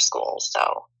in our schools.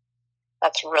 So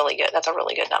that's really good. That's a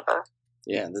really good number.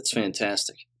 Yeah, that's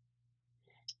fantastic.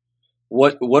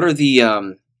 What are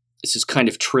the this is kind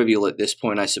of trivial at this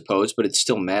point, I suppose, but it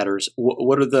still matters.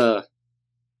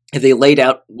 Have they laid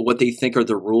out what they think are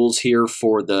the rules here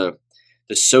for the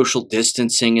social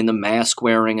distancing and the mask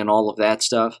wearing and all of that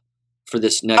stuff for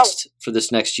this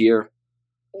next year?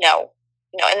 No.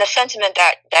 And the sentiment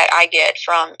that I get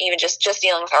from even just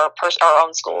dealing with our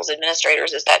own schools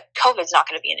administrators is that COVID's not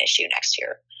going to be an issue next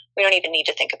year. We don't even need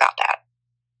to think about that.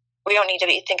 We don't need to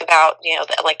think about,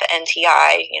 the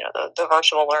NTI, the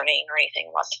virtual learning or anything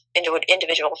unless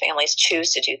individual families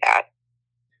choose to do that.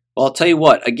 Well, I'll tell you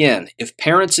what, again, if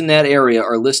parents in that area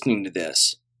are listening to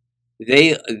this,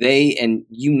 they and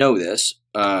you know this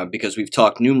because we've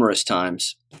talked numerous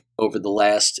times over the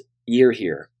last year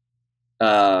here,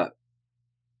 they'd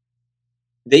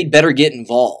better get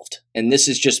involved. And this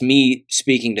is just me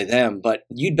speaking to them, but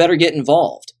you'd better get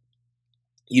involved.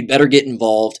 You'd better get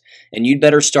involved, and you'd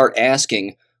better start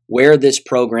asking where this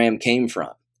program came from.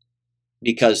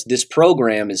 Because this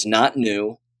program is not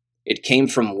new. It came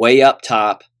from way up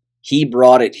top. He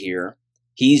brought it here.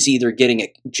 He's either getting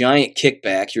a giant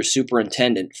kickback, your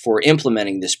superintendent, for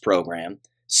implementing this program.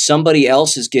 Somebody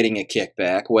else is getting a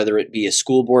kickback, whether it be a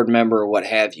school board member or what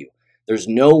have you. There's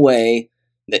no way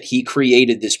that he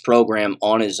created this program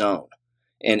on his own.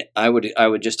 And I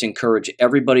would just encourage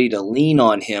everybody to lean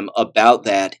on him about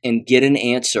that and get an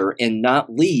answer and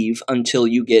not leave until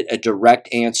you get a direct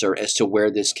answer as to where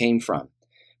this came from.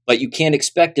 But you can't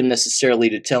expect him necessarily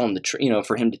to tell him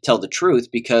for him to tell the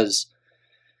truth, because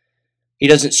he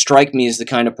doesn't strike me as the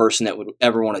kind of person that would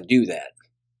ever want to do that.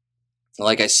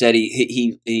 Like I said,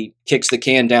 he kicks the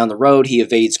can down the road, he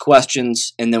evades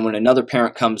questions, and then when another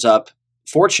parent comes up,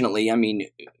 fortunately, I mean,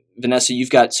 Vanessa, you've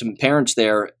got some parents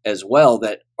there as well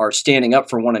that are standing up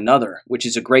for one another, which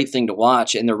is a great thing to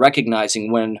watch, and they're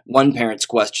recognizing when one parent's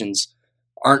questions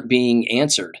aren't being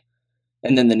answered.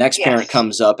 And then the next parent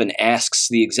comes up and asks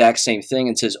the exact same thing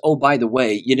and says, oh, by the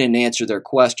way, you didn't answer their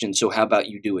question, so how about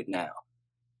you do it now?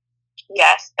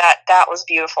 Yes, that was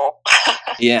beautiful.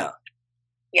 Yeah.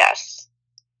 Yes.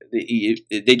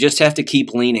 They just have to keep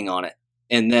leaning on it.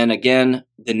 And then again,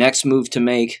 the next move to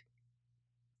make,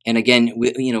 and again,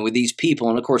 with these people,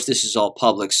 and of course this is all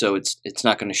public, so it's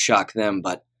not going to shock them,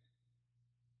 but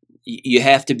you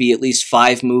have to be at least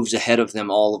 5 moves ahead of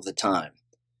them all of the time.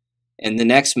 And the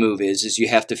next move is you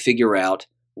have to figure out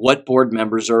what board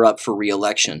members are up for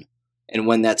re-election and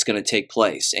when that's going to take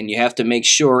place. And you have to make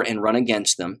sure and run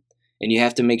against them. And you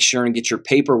have to make sure and get your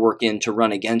paperwork in to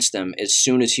run against them as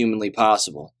soon as humanly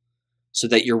possible so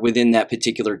that you're within that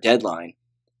particular deadline.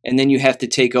 and then you have to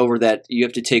take over that. You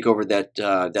have to take over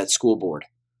that school board,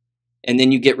 and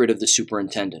then you get rid of the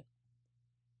superintendent.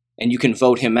 And you can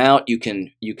vote him out. You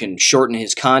can shorten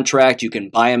his contract. You can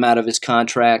buy him out of his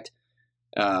contract.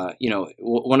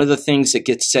 One of the things that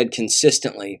gets said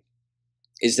consistently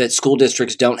is that school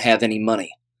districts don't have any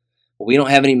money. Well, we don't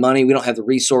have any money. We don't have the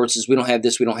resources. We don't have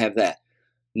this. We don't have that.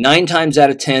 9 times out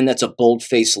of 10, that's a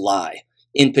bold-faced lie.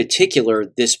 In particular,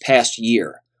 this past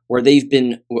year, where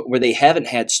they haven't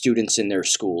had students in their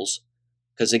schools.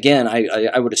 Because again,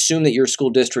 I would assume that your school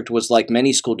district was like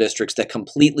many school districts that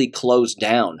completely closed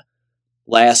down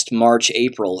last March,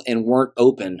 April, and weren't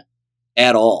open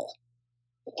at all.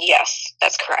 Yes,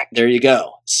 that's correct. There you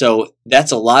go. So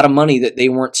that's a lot of money that they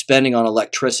weren't spending on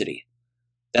electricity.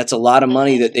 That's a lot of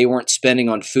money that they weren't spending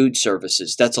on food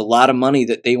services. That's a lot of money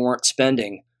that they weren't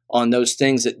spending on those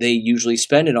things that they usually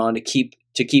spend it on to keep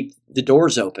the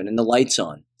doors open and the lights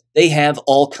on. They have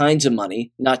all kinds of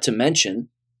money, not to mention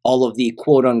all of the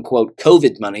quote-unquote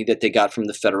COVID money that they got from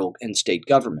the federal and state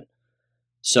government.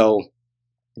 So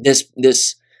this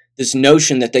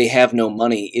notion that they have no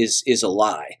money is a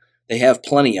lie. They have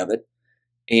plenty of it,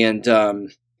 and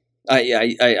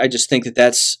I just think that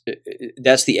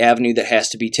that's the avenue that has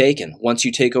to be taken. Once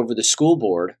you take over the school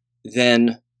board,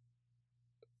 then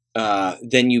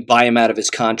you buy him out of his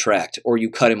contract or you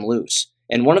cut him loose.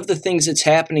 And one of the things that's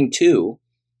happening too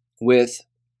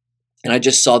and I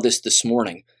just saw this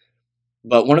morning,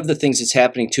 but one of the things that's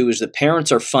happening too is the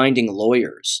parents are finding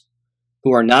lawyers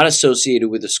who are not associated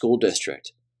with the school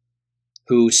district,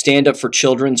 who stand up for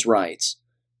children's rights,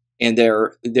 and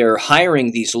they're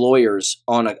hiring these lawyers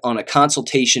on a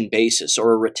consultation basis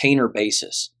or a retainer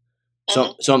basis.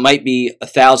 So it might be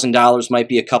 $1,000, might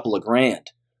be a couple of grand,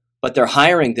 but they're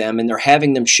hiring them and they're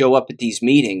having them show up at these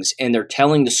meetings, and they're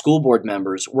telling the school board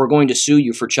members, we're going to sue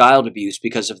you for child abuse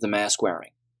because of the mask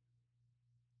wearing.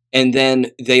 And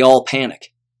then they all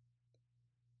panic.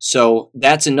 So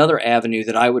that's another avenue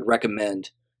that I would recommend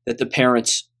that the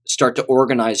parents start to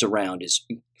organize around, is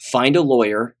find a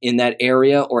lawyer in that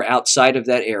area or outside of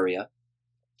that area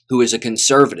who is a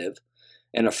conservative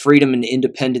and a freedom and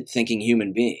independent thinking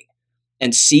human being,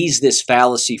 and sees this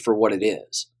fallacy for what it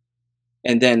is,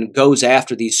 and then goes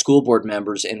after these school board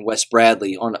members in West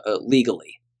Bradley on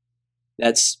legally.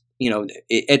 That's,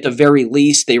 at the very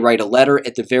least, they write a letter.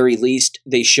 At the very least,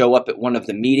 they show up at one of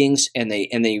the meetings and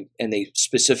they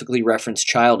specifically reference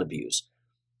child abuse.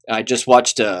 I just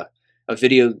watched a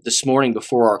video this morning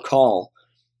before our call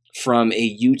from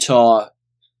a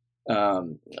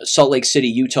Salt Lake City,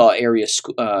 Utah area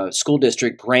school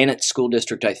district, Granite School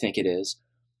District, I think it is.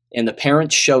 And the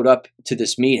parents showed up to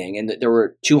this meeting, and there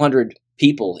were 200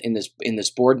 people in this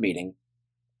board meeting,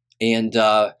 and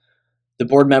the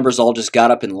board members all just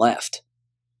got up and left.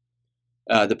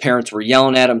 The parents were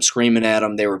yelling at them, screaming at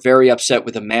them. They were very upset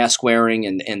with the mask wearing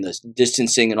and the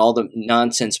distancing and all the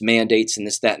nonsense mandates and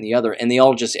this, that, and the other. And they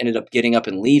all just ended up getting up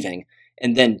and leaving.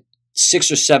 And then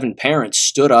 6 or 7 parents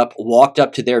stood up, walked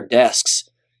up to their desks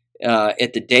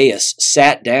at the dais,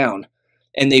 sat down,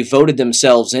 and they voted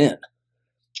themselves in.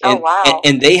 And, oh, wow.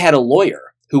 And they had a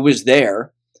lawyer who was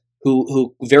there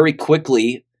who very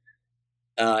quickly,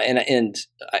 and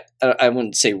I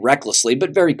wouldn't say recklessly,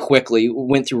 but very quickly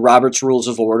went through Robert's Rules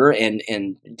of Order and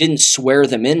didn't swear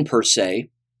them in per se,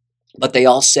 but they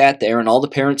all sat there and all the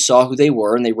parents saw who they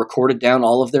were, and they recorded down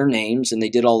all of their names, and they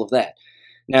did all of that.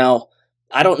 Now,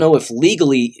 I don't know if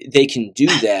legally they can do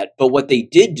that, but what they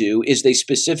did do is they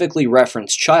specifically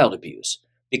referenced child abuse,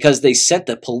 because they sent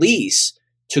the police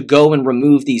to go and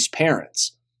remove these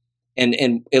parents.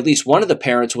 And at least one of the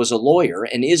parents was a lawyer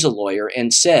and is a lawyer,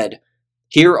 and said,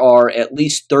 here are at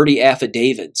least 30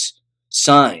 affidavits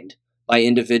signed by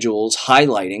individuals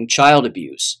highlighting child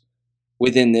abuse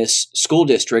within this school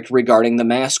district regarding the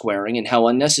mask wearing and how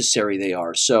unnecessary they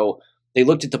are. So they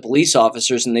looked at the police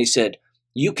officers and they said,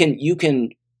 you can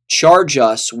charge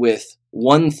us with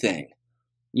one thing,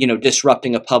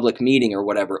 disrupting a public meeting or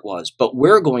whatever it was, but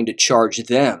we're going to charge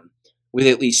them with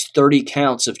at least 30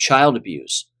 counts of child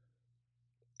abuse.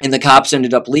 And the cops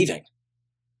ended up leaving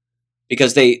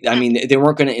because they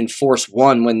weren't going to enforce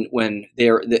one when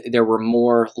there were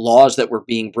more laws that were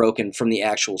being broken from the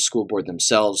actual school board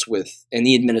themselves and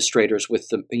the administrators with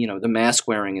the mask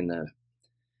wearing and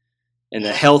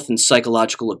the health and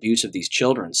psychological abuse of these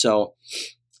children. So,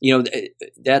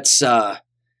 that's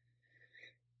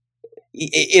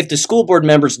if the school board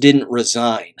members didn't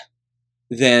resign,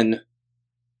 then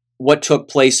what took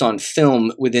place on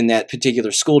film within that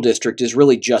particular school district is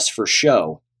really just for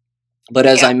show. But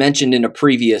as I mentioned in a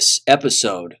previous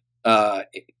episode,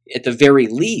 at the very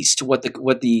least, what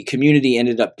the community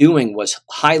ended up doing was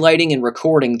highlighting and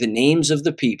recording the names of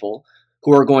the people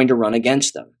who are going to run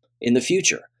against them in the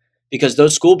future, because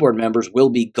those school board members will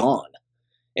be gone,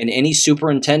 and any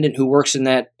superintendent who works in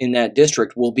that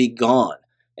district will be gone,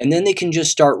 and then they can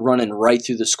just start running right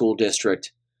through the school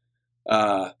district,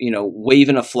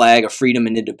 waving a flag of freedom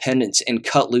and independence, and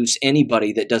cut loose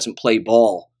anybody that doesn't play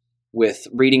ball with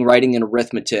reading, writing, and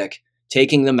arithmetic,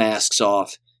 taking the masks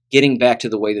off, getting back to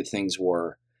the way that things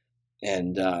were.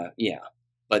 And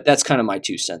but that's kind of my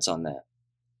 2 cents on that.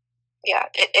 Yeah,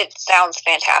 it sounds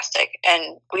fantastic,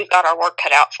 and we've got our work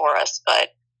cut out for us, but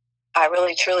I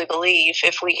really truly believe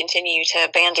if we continue to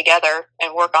band together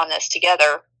and work on this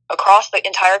together across the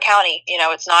entire county,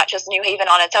 it's not just New Haven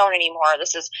on its own anymore.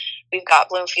 We've got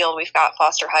Bloomfield, we've got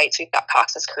Foster Heights, we've got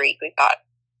Cox's Creek, we've got,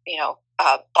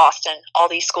 Boston, all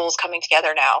these schools coming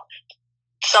together now.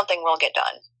 Something will get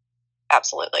done.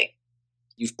 Absolutely.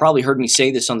 You've probably heard me say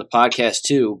this on the podcast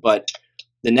too, but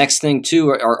the next thing too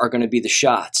are going to be the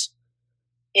shots.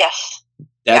 Yes.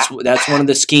 That's one of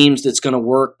the schemes that's going to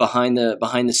work behind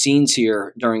the scenes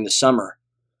here during the summer.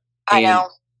 I know.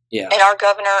 Yeah. And our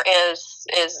governor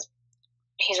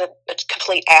he's a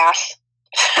complete ass.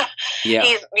 Yeah.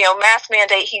 He's, mask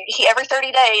mandate. He every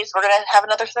 30 days, we're going to have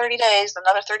another 30 days. We're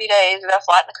going to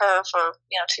flatten the curve for,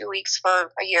 2 weeks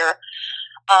for a year.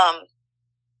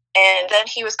 And then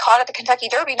he was caught at the Kentucky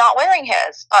Derby not wearing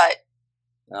his,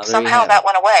 but somehow that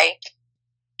went away.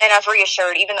 And I've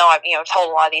reassured, even though I've, told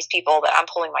a lot of these people that I'm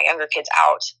pulling my younger kids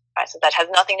out, I said that has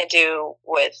nothing to do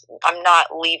with, I'm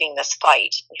not leaving this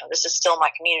fight. This is still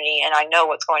my community, and I know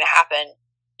what's going to happen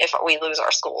if we lose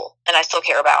our school. And I still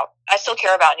care about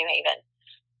New Haven.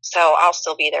 So I'll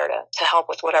still be there to help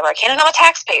with whatever I can. And I'm a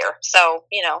taxpayer. So,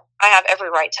 I have every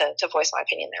right to voice my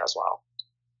opinion there as well.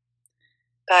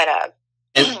 But,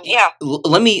 yeah.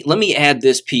 Let me add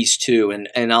this piece too,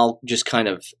 and I'll just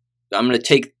I'm going to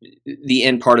take the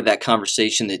end part of that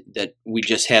conversation that we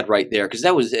just had right there, because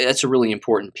that's a really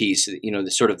important piece,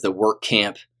 the sort of the work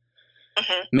camp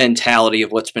mentality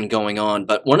of what's been going on.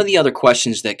 But one of the other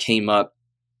questions that came up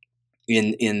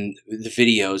in the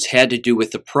videos had to do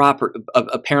with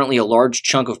apparently a large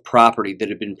chunk of property that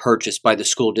had been purchased by the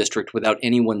school district without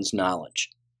anyone's knowledge.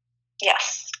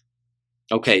 Yes.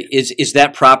 Okay. Is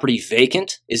that property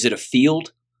vacant? Is it a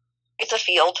field? It's a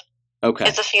field. Okay.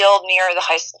 It's a field near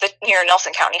near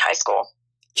Nelson County High School.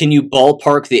 Can you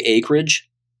ballpark the acreage?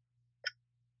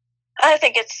 I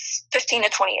think it's 15 to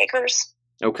 20 acres.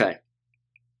 Okay.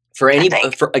 For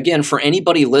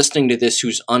anybody listening to this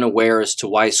who's unaware as to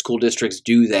why school districts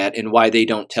do that and why they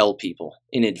don't tell people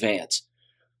in advance,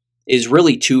 is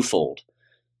really twofold.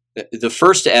 The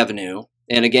first avenue,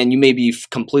 and again, you may be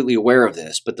completely aware of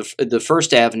this, but the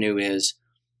first avenue is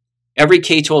every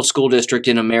K-12 school district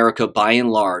in America, by and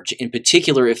large, in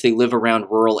particular if they live around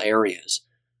rural areas,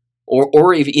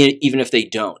 or even if they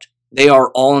don't, they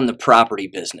are all in the property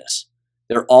business.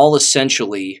 They're all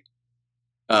essentially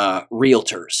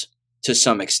realtors to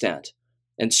some extent.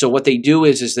 And so what they do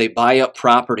is they buy up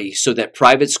property so that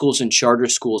private schools and charter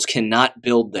schools cannot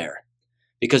build there,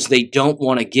 because they don't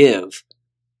want to give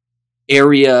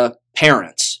area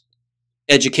parents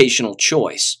educational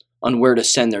choice on where to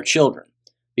send their children.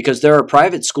 Because there are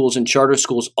private schools and charter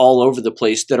schools all over the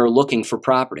place that are looking for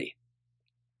property.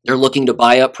 They're looking to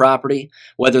buy up property,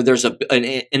 whether there's an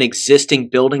existing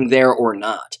building there or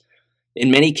not.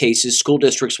 In many cases, school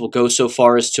districts will go so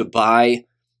far as to buy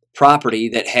property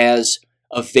that has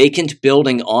a vacant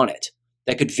building on it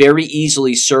that could very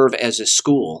easily serve as a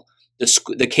school.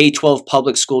 The K-12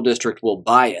 public school district will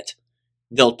buy it.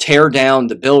 They'll tear down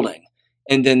the building,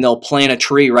 and then they'll plant a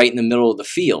tree right in the middle of the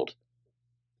field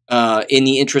in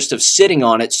the interest of sitting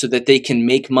on it so that they can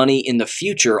make money in the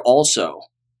future also,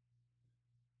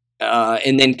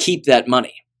 and then keep that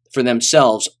money for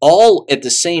themselves, all at the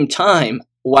same time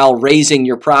while raising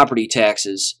your property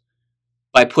taxes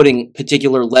by putting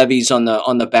particular levies on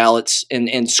the ballots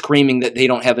and screaming that they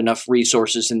don't have enough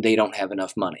resources and they don't have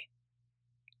enough money.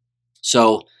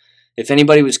 So if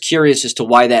anybody was curious as to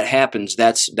why that happens,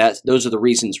 those are the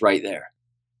reasons right there.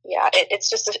 Yeah,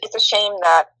 it's a shame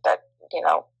that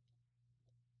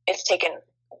it's taken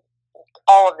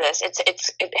all of this.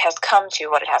 It has come to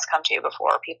what it has come to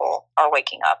before people are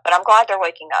waking up. But I'm glad they're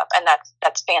waking up, and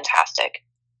that's fantastic.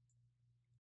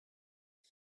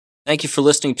 Thank you for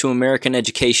listening to American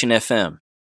Education FM.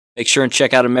 Make sure and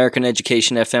check out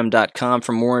AmericanEducationFM.com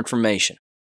for more information.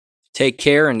 Take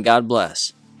care and God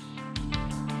bless.